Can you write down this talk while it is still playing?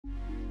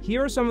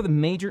Here are some of the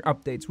major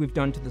updates we've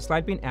done to the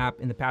Slidebean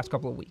app in the past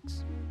couple of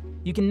weeks.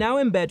 You can now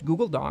embed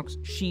Google Docs,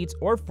 Sheets,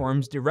 or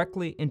Forms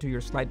directly into your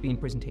Slidebean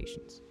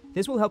presentations.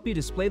 This will help you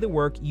display the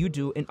work you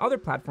do in other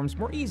platforms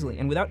more easily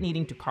and without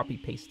needing to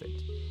copy-paste it.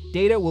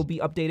 Data will be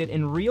updated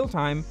in real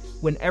time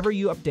whenever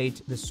you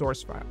update the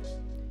source file.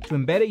 To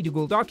embed a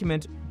Google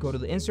document, go to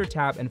the Insert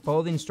tab and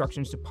follow the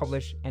instructions to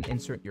publish and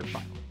insert your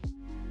file.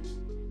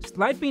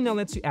 Slidebean now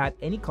lets you add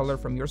any color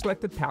from your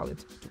selected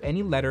palette to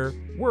any letter,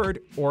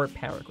 word, or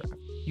paragraph.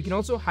 You can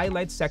also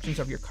highlight sections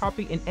of your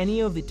copy in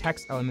any of the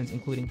text elements,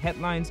 including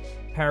headlines,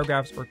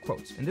 paragraphs, or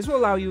quotes. And this will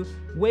allow you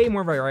way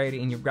more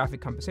variety in your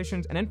graphic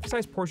compositions and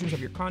emphasize portions of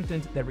your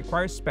content that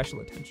require special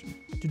attention.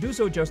 To do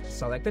so, just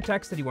select the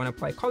text that you want to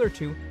apply color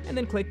to, and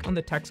then click on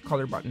the text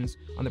color buttons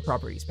on the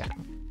Properties panel.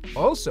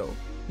 Also,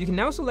 you can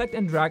now select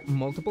and drag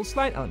multiple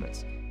slide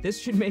elements.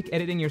 This should make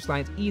editing your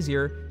slides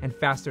easier and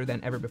faster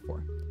than ever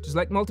before. To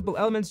select multiple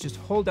elements, just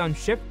hold down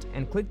Shift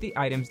and click the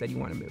items that you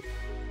want to move.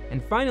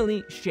 And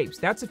finally, shapes.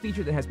 That's a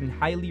feature that has been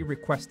highly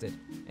requested,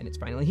 and it's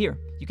finally here.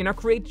 You can now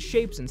create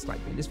shapes in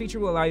Slidebean. This feature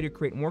will allow you to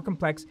create more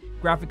complex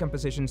graphic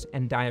compositions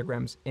and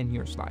diagrams in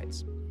your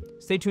slides.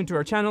 Stay tuned to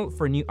our channel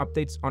for new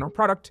updates on our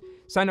product.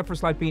 Sign up for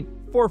Slidebean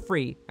for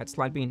free at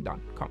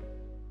slidebean.com.